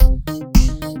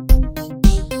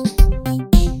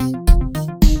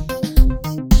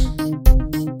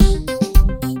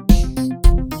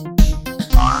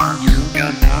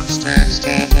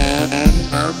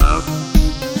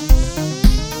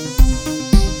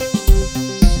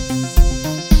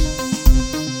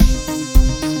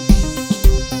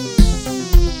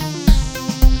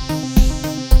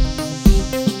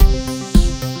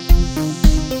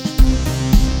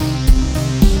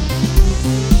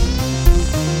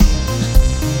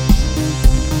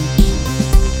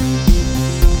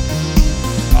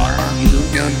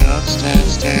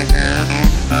against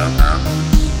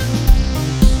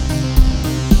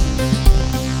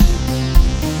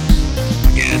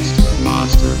the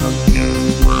monster of New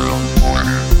World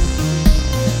Order.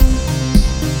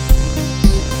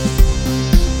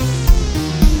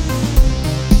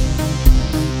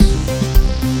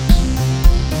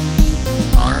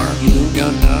 Are you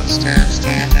gonna stand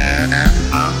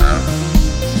up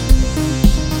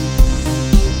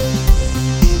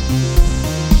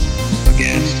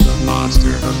against the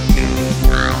monster of New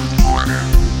World Order?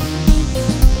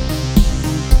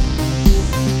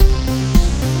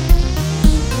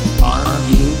 Are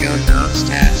you gonna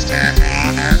stand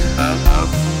up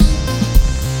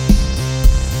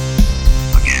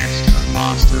against the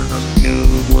monster of New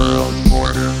World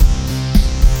Order?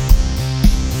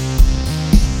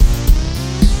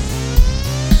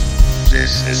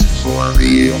 This is for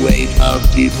the weight of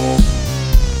people.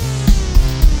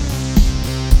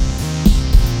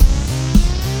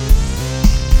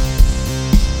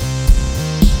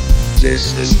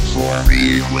 This is for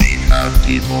the weight of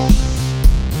people.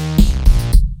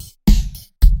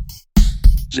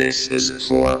 This is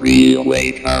for the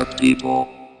weight of people.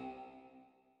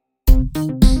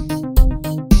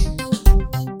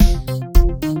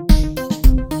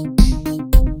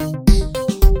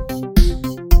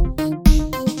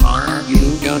 Are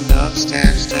you gonna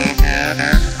stand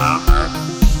up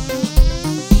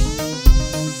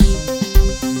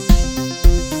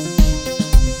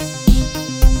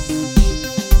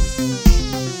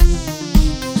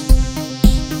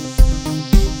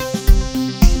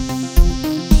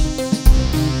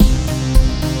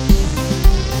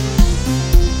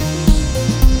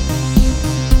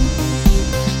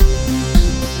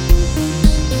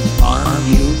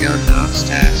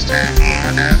stand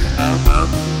up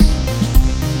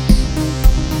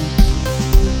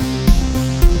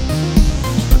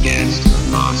against the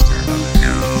monster of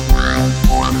New World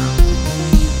Order?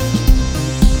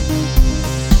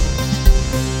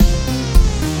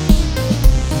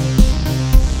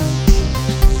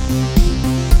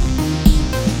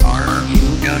 Are you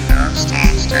gonna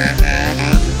stand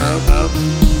up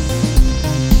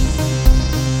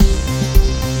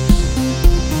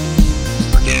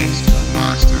against the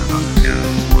monster of New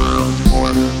World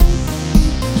Order?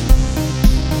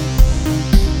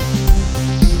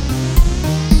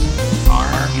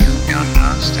 Are you gonna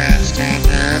stand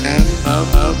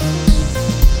up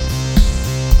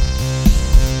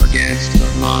against the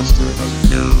monster of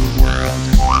New World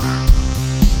Order?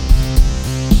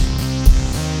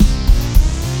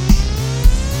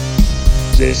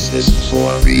 This is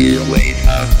for the weight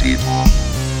of people.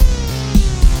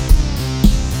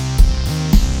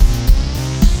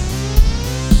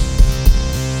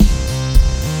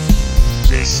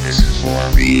 This is for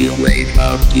the weight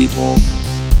of people.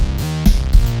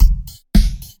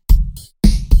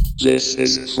 This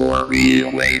is for the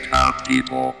weight of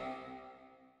people.